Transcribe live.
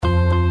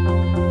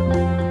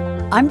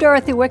I'm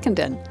Dorothy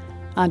Wickenden.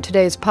 On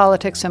today's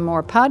Politics and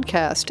More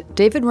podcast,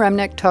 David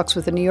Remnick talks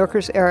with The New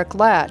Yorker's Eric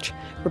Latch,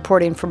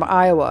 reporting from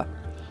Iowa.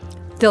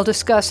 They'll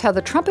discuss how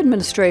the Trump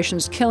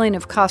administration's killing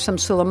of Qasem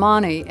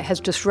Soleimani has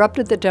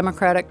disrupted the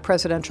Democratic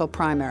presidential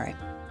primary.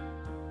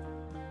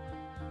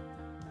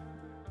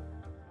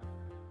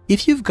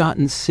 If you've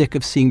gotten sick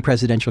of seeing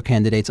presidential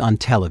candidates on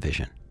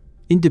television,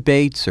 in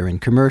debates or in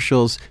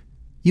commercials,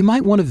 you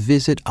might want to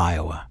visit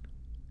Iowa.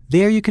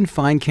 There you can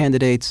find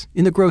candidates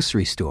in the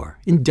grocery store,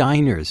 in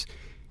diners,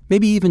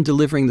 maybe even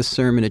delivering the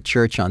sermon at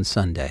church on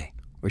Sunday,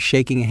 or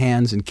shaking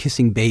hands and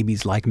kissing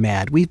babies like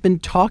mad. We've been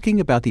talking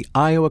about the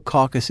Iowa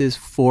caucuses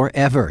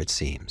forever, it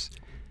seems.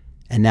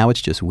 And now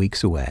it's just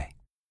weeks away.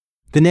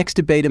 The next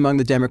debate among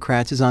the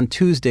Democrats is on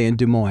Tuesday in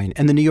Des Moines,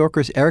 and the New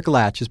Yorker's Eric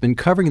Latch has been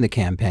covering the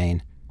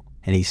campaign,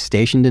 and he's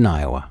stationed in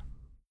Iowa.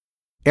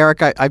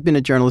 Eric, I've been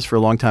a journalist for a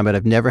long time, but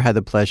I've never had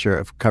the pleasure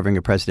of covering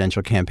a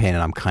presidential campaign,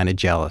 and I'm kind of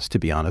jealous, to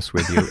be honest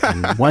with you.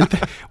 And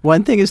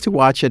one thing is to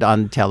watch it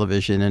on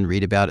television and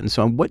read about it and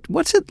so on.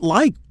 What's it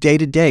like day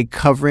to day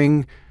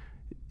covering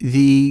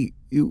the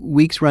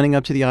weeks running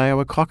up to the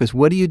Iowa caucus?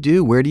 What do you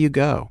do? Where do you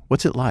go?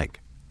 What's it like?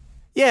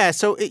 Yeah,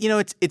 so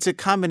it's a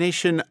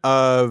combination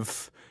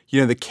of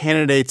the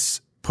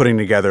candidates putting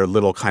together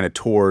little kind of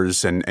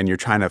tours and you're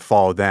trying to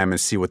follow them and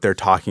see what they're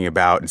talking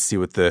about and see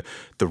what the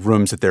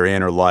rooms that they're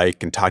in are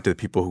like and talk to the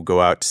people who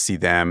go out to see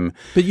them.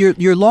 But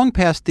you're long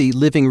past the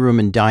living room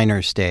and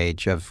diner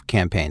stage of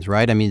campaigns,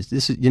 right? I mean,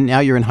 now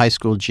you're in high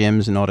school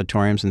gyms and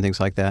auditoriums and things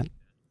like that.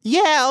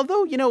 Yeah,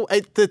 although,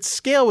 the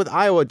scale with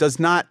Iowa does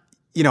not,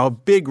 a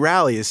big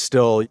rally is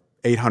still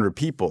 800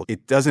 people.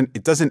 It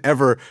doesn't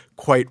ever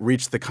quite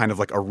reach the kind of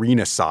like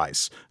arena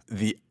size.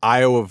 The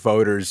Iowa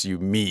voters you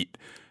meet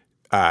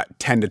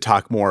tend to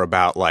talk more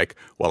about like,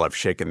 well, I've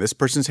shaken this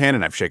person's hand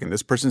and I've shaken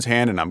this person's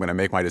hand and I'm going to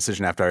make my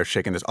decision after I've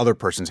shaken this other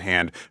person's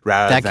hand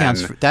rather than...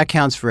 That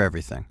counts for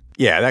everything.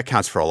 Yeah, that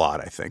counts for a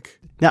lot, I think.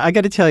 Now, I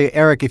got to tell you,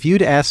 Eric, if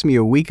you'd asked me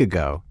a week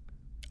ago,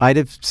 I'd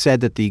have said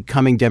that the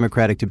coming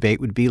Democratic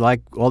debate would be like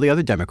all the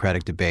other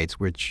Democratic debates,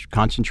 which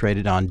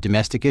concentrated on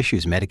domestic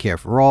issues, Medicare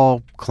for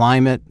all,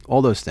 climate,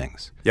 all those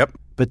things. Yep.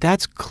 But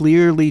that's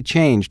clearly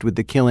changed with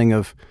the killing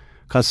of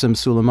Qasem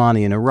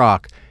Soleimani in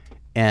Iraq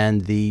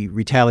and the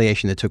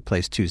retaliation that took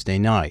place Tuesday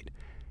night.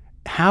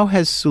 How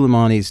has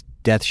Soleimani's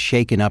death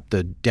shaken up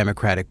the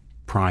Democratic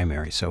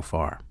primary so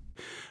far?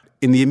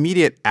 In the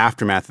immediate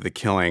aftermath of the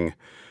killing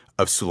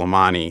of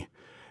Soleimani,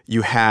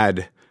 you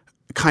had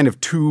kind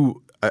of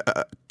two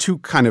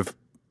kind of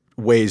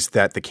ways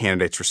that the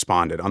candidates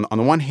responded. On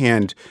the one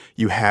hand,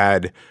 you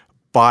had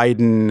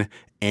Biden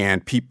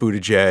and Pete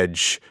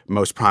Buttigieg,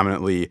 most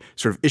prominently,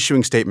 sort of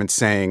issuing statements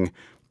saying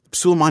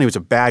Soleimani was a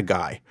bad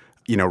guy,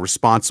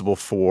 responsible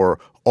for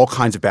all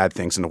kinds of bad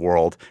things in the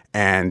world,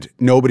 and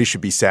nobody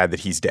should be sad that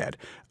he's dead.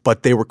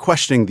 But they were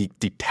questioning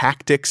the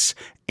tactics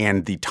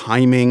and the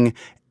timing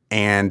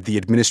and the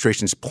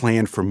administration's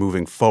plan for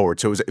moving forward.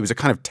 So it was a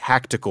kind of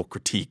tactical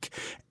critique.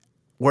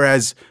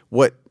 Whereas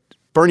what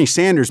Bernie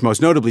Sanders most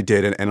notably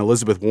did, and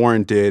Elizabeth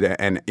Warren did,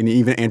 and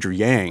even Andrew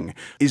Yang,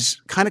 is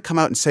kind of come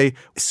out and say,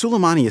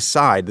 Soleimani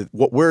aside,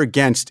 what we're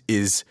against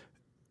is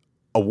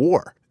a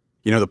war.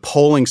 The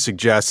polling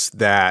suggests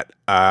that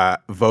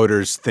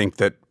voters think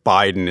that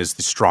Biden is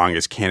the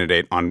strongest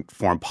candidate on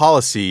foreign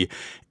policy,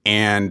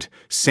 and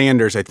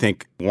Sanders, I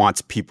think,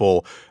 wants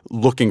people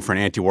looking for an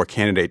anti-war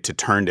candidate to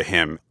turn to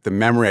him. The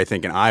memory, I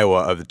think, in Iowa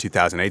of the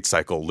 2008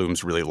 cycle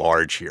looms really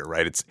large here,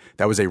 right?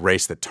 That was a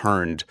race that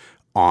turned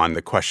on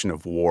the question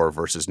of war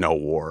versus no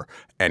war.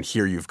 And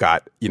here you've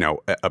got,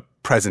 a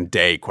present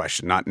day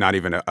question, not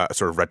even a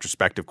sort of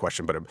retrospective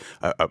question, but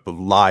a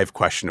live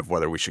question of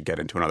whether we should get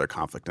into another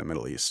conflict in the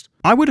Middle East.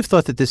 I would have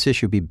thought that this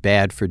issue would be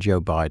bad for Joe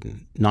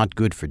Biden, not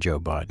good for Joe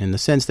Biden, in the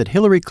sense that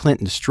Hillary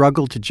Clinton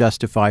struggled to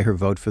justify her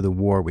vote for the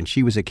war when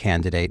she was a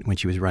candidate, when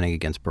she was running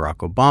against Barack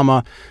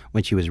Obama,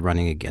 when she was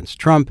running against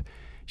Trump.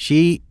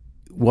 She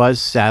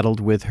was saddled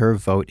with her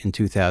vote in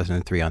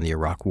 2003 on the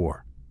Iraq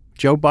War.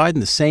 Joe Biden,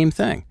 the same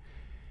thing.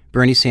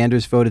 Bernie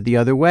Sanders voted the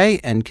other way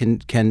and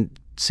can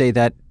say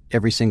that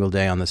every single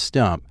day on the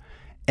stump.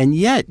 And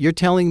yet you're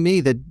telling me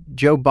that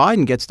Joe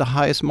Biden gets the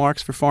highest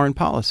marks for foreign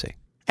policy.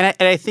 And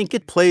I think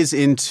it plays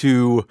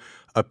into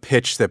a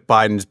pitch that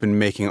Biden's been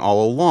making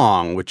all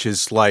along, which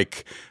is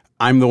like,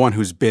 I'm the one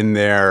who's been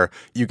there.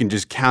 You can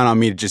just count on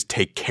me to just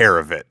take care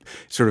of it.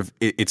 Sort of,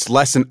 it's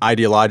less an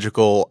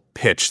ideological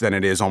pitch than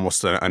it is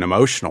almost an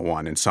emotional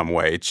one in some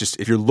way. It's just,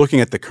 if you're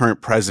looking at the current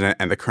president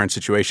and the current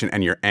situation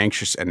and you're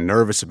anxious and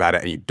nervous about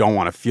it and you don't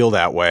want to feel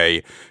that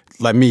way,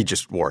 let me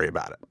just worry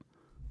about it.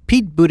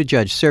 Pete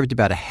Buttigieg served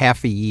about a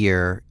half a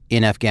year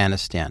in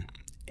Afghanistan,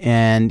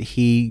 and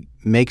he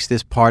makes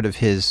this part of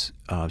his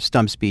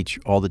stump speech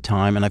all the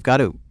time. And I've got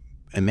to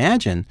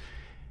imagine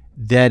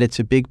that it's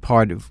a big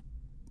part of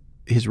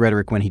his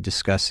rhetoric when he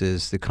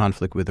discusses the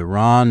conflict with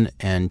Iran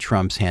and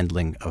Trump's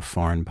handling of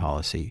foreign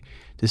policy.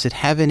 Does it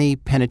have any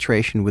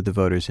penetration with the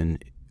voters in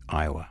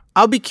Iowa?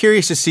 I'll be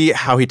curious to see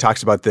how he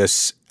talks about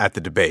this at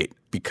the debate,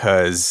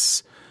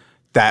 because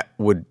that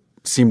would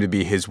seemed to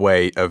be his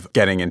way of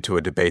getting into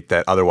a debate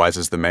that otherwise,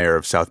 as the mayor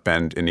of South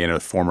Bend, Indiana, the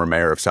former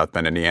mayor of South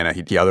Bend, Indiana,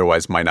 he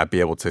otherwise might not be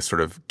able to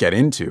sort of get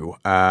into.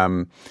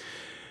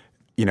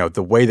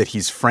 The way that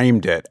he's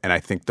framed it, and I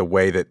think the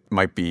way that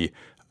might be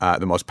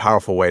the most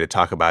powerful way to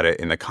talk about it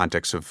in the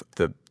context of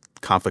the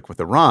conflict with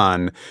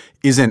Iran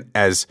isn't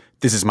as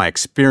this is my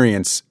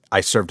experience,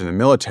 I served in the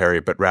military,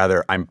 but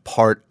rather I'm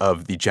part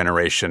of the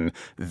generation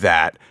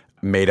that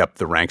made up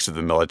the ranks of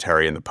the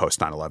military in the post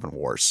 9/11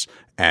 wars.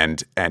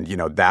 And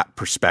that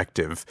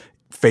perspective,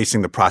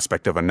 facing the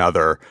prospect of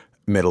another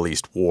Middle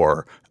East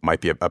war,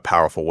 might be a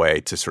powerful way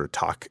to sort of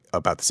talk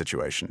about the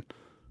situation.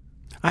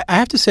 I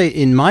have to say,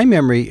 in my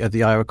memory of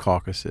the Iowa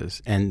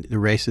caucuses and the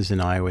races in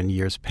Iowa in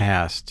years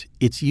past,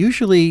 it's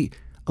usually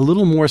a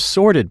little more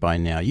sorted by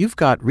now. You've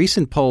got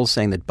recent polls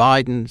saying that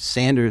Biden,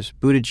 Sanders,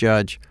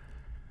 Buttigieg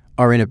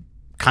are in a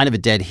kind of a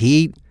dead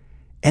heat.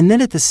 And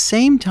then at the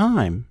same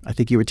time, I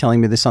think you were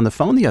telling me this on the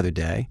phone the other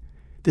day,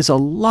 there's a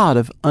lot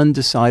of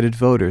undecided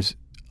voters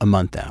a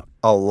month out.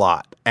 A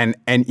lot. And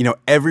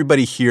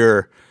everybody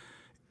here,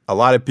 a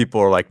lot of people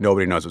are like,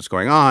 nobody knows what's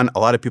going on. A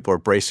lot of people are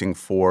bracing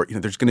for,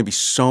 there's going to be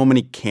so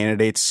many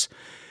candidates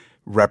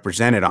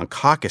represented on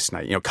caucus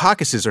night.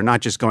 Caucuses are not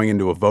just going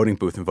into a voting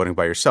booth and voting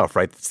by yourself,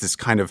 right? It's this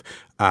kind of,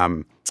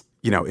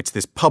 it's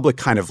this public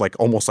kind of like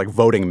almost like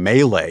voting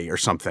melee or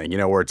something,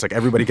 where it's like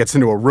everybody gets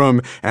into a room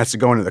and has to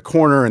go into the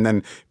corner and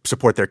then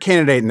support their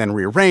candidate and then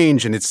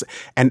rearrange. And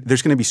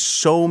there's going to be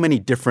so many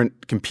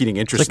different competing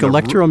interests. It's like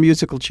electoral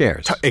musical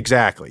chairs.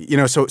 Exactly.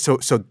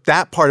 So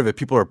that part of it,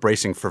 people are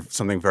bracing for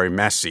something very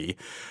messy.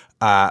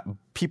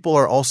 People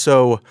are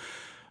also,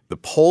 the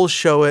polls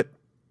show it.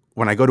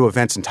 When I go to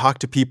events and talk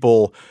to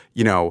people,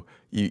 you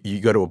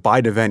go to a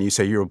Biden event, you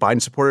say you're a Biden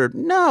supporter.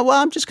 No,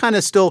 well, I'm just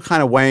still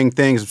weighing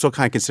things. I'm still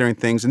considering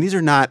things. And these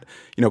are not,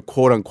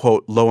 quote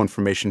unquote, low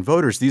information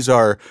voters. These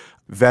are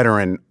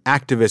veteran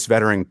activists,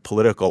 veteran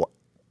political,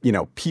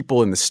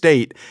 people in the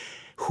state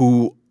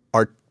who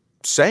are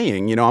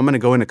saying, I'm going to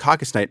go into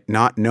caucus night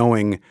not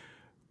knowing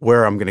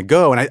where I'm going to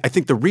go. And I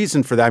think the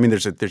reason for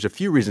that, there's a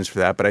few reasons for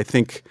that, but I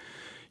think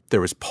there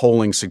was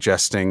polling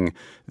suggesting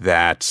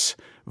that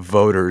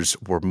voters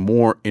were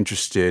more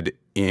interested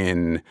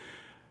in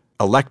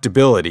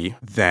electability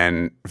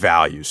than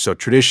values. So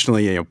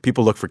traditionally,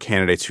 people look for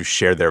candidates who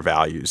share their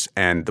values.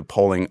 And the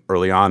polling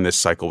early on this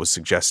cycle was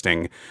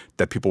suggesting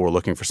that people were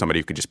looking for somebody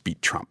who could just beat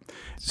Trump.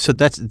 So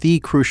that's the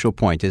crucial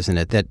point, isn't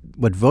it? That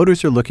what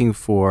voters are looking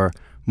for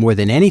more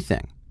than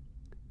anything,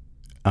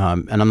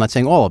 and I'm not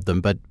saying all of them,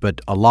 but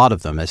a lot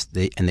of them,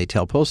 they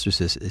tell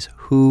pollsters is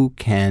who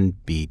can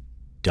beat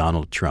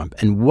Donald Trump.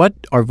 And what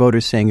are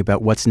voters saying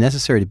about what's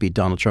necessary to beat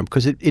Donald Trump?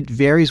 Because it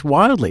varies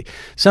wildly.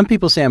 Some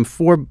people say I'm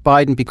for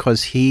Biden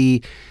because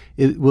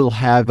it will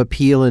have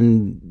appeal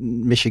in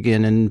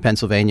Michigan and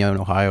Pennsylvania and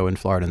Ohio and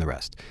Florida and the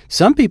rest.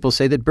 Some people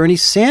say that Bernie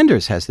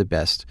Sanders has the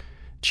best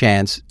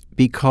chance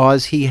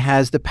because he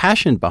has the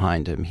passion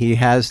behind him. He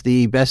has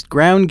the best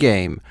ground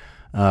game,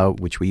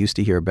 which we used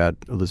to hear about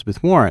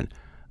Elizabeth Warren.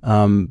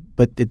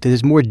 But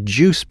there's more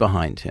juice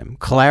behind him,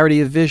 clarity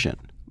of vision.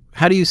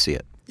 How do you see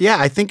it? Yeah,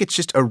 I think it's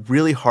just a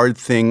really hard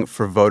thing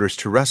for voters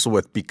to wrestle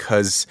with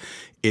because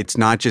it's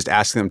not just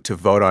asking them to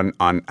vote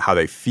on how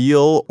they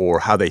feel or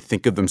how they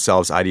think of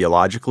themselves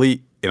ideologically.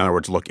 In other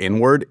words, look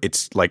inward.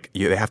 It's like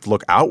they have to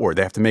look outward.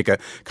 They have to make a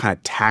kind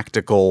of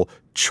tactical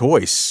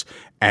choice.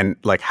 And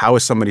how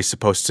is somebody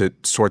supposed to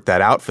sort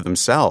that out for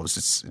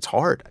themselves? It's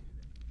hard.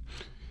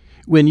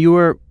 When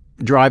you're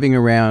driving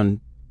around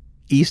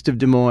east of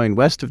Des Moines,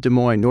 west of Des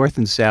Moines, north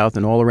and south,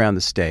 and all around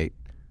the state,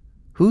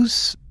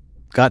 who's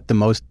got the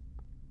most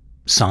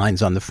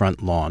signs on the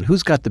front lawn?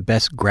 Who's got the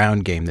best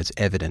ground game that's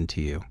evident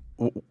to you?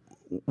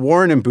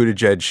 Warren and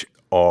Buttigieg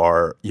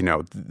are,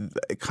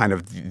 kind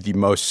of the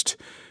most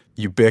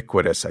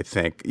ubiquitous, I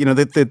think.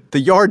 The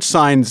yard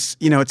signs,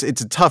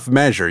 it's a tough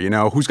measure.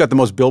 Who's got the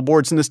most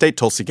billboards in the state?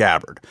 Tulsi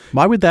Gabbard.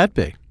 Why would that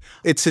be?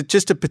 It's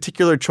just a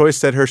particular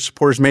choice that her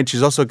supporters made.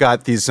 She's also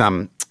got these,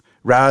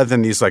 rather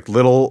than these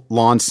little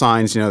lawn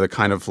signs, the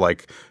kind of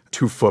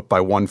 2 foot by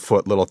 1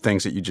 foot little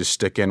things that you just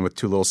stick in with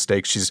 2 little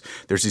stakes.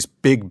 There's these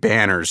big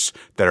banners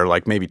that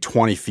are maybe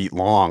 20 feet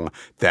long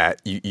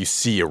that you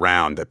see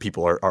around that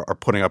people are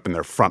putting up in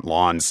their front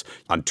lawns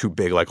on 2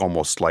 big,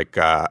 almost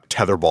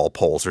tetherball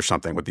poles or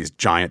something with these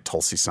giant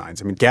Tulsi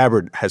signs.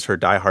 Gabbard has her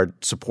diehard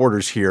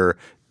supporters here.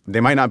 They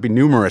might not be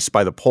numerous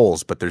by the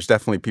polls, but there's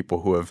definitely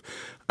people who have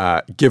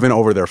given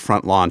over their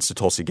front lawns to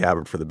Tulsi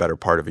Gabbard for the better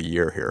part of a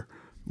year here.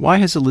 Why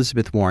has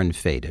Elizabeth Warren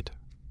faded?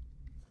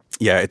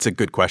 Yeah, it's a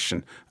good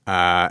question.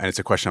 And it's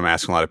a question I'm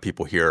asking a lot of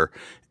people here.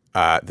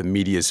 The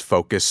media's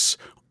focus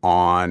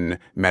on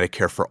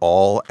Medicare for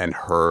All and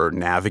her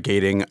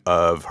navigating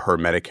of her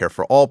Medicare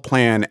for All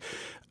plan,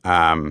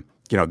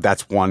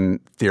 that's one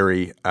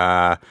theory.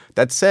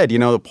 That said,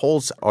 the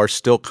polls are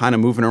still kind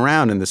of moving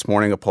around. And this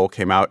morning a poll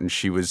came out and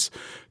she was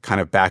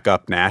kind of back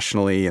up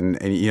nationally. And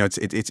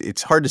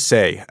it's hard to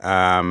say.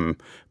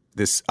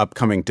 This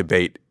upcoming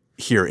debate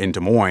here in Des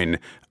Moines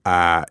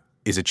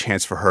is a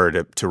chance for her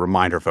to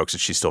remind her folks that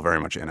she's still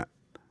very much in it.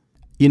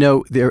 You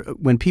know,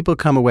 when people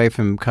come away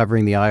from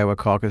covering the Iowa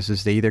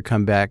caucuses, they either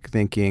come back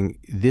thinking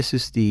this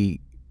is the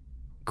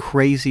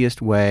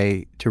craziest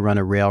way to run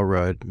a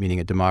railroad, meaning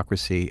a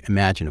democracy,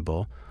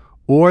 imaginable,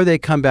 or they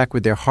come back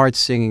with their hearts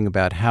singing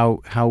about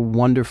how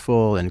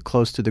wonderful and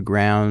close to the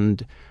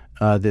ground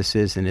this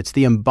is, and it's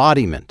the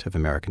embodiment of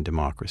American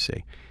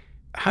democracy.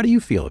 How do you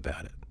feel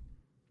about it?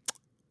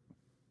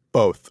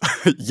 Both.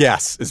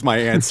 Yes, is my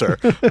answer.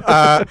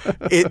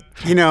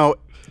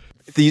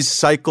 These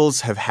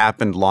cycles have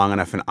happened long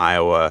enough in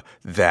Iowa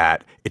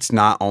that it's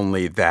not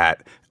only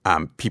that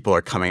people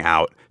are coming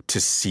out to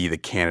see the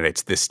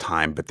candidates this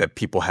time, but that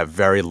people have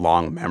very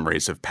long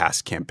memories of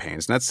past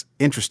campaigns. And that's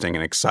interesting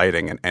and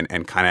exciting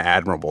and kind of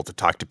admirable to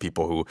talk to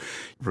people who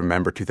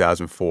remember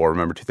 2004,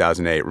 remember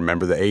 2008,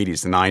 remember the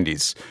 80s, the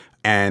 90s,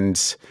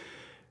 and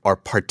are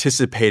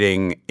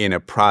participating in a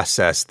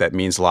process that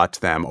means a lot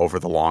to them over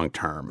the long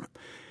term.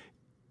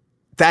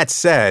 That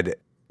said,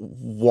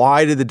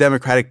 why did the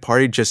Democratic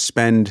Party just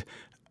spend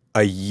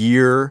a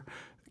year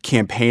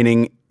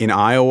campaigning in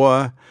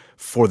Iowa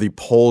for the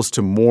polls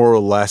to more or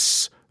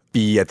less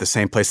be at the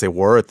same place they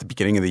were at the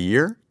beginning of the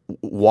year?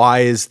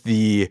 Why is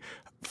the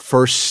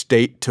first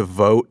state to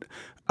vote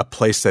a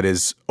place that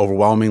is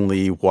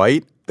overwhelmingly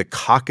white? The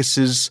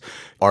caucuses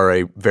are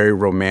a very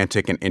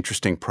romantic and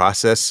interesting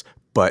process,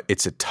 but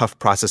it's a tough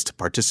process to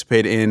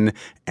participate in.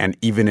 And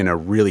even in a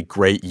really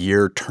great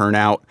year,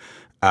 turnout,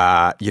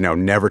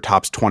 never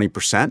tops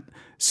 20%.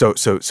 So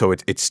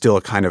it's still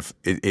a kind of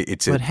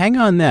But hang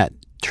on that.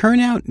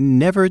 Turnout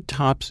never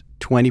tops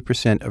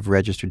 20% of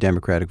registered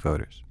Democratic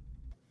voters.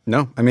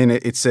 No, I mean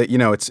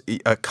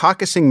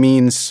caucusing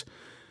means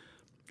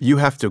you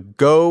have to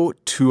go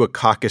to a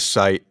caucus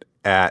site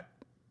at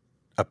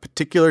a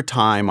particular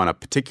time on a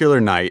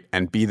particular night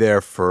and be there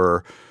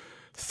for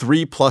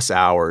 3+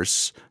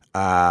 hours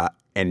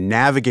and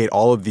navigate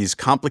all of these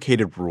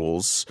complicated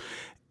rules.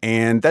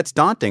 And that's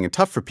daunting and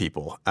tough for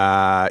people,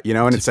 and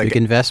it's a big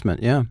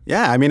investment. Yeah.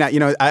 Yeah. I mean,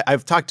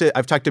 I've talked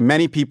to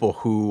many people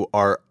who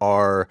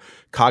are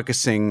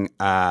caucusing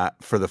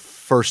for the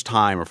first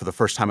time or for the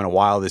first time in a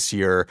while this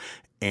year.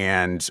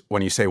 And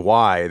when you say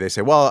why, they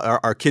say, well,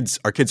 our kids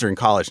are in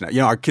college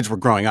now. Our kids were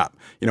growing up.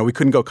 We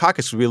couldn't go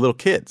caucus because we were little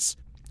kids.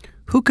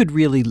 Who could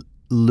really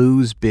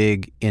lose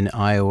big in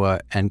Iowa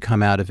and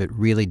come out of it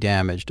really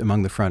damaged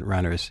among the front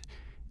runners?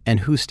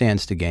 And who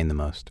stands to gain the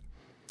most?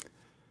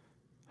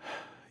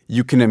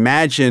 You can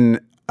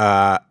imagine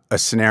a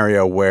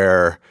scenario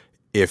where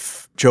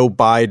if Joe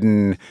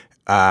Biden,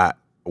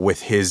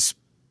 with his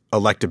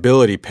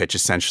electability pitch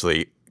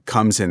essentially,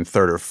 comes in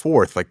third or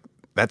fourth, like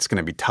that's going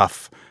to be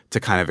tough to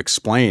kind of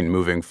explain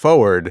moving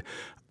forward.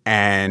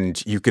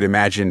 And you could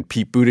imagine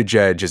Pete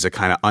Buttigieg as a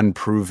kind of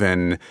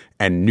unproven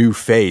and new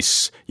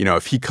face.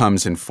 If he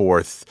comes in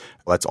fourth,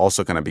 that's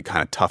also going to be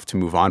kind of tough to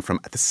move on from.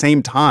 At the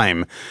same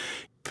time,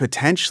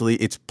 potentially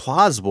it's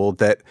plausible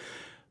that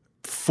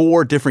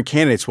 4 different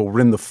candidates will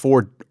win the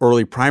 4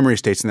 early primary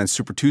states, and then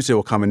Super Tuesday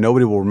will come, and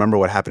nobody will remember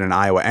what happened in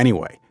Iowa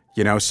anyway.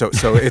 So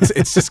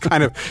it's just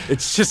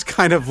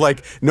kind of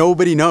like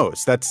nobody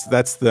knows. That's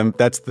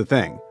the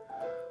thing.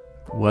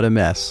 What a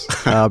mess,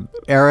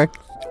 Eric.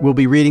 We'll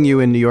be reading you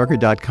in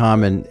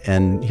NewYorker.com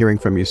and hearing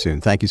from you soon.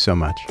 Thank you so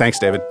much. Thanks,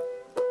 David.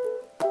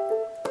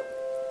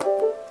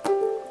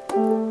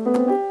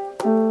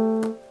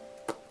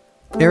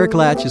 Eric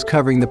Latch is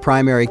covering the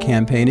primary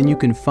campaign, and you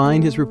can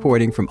find his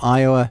reporting from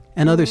Iowa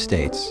and other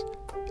states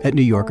at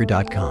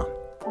NewYorker.com.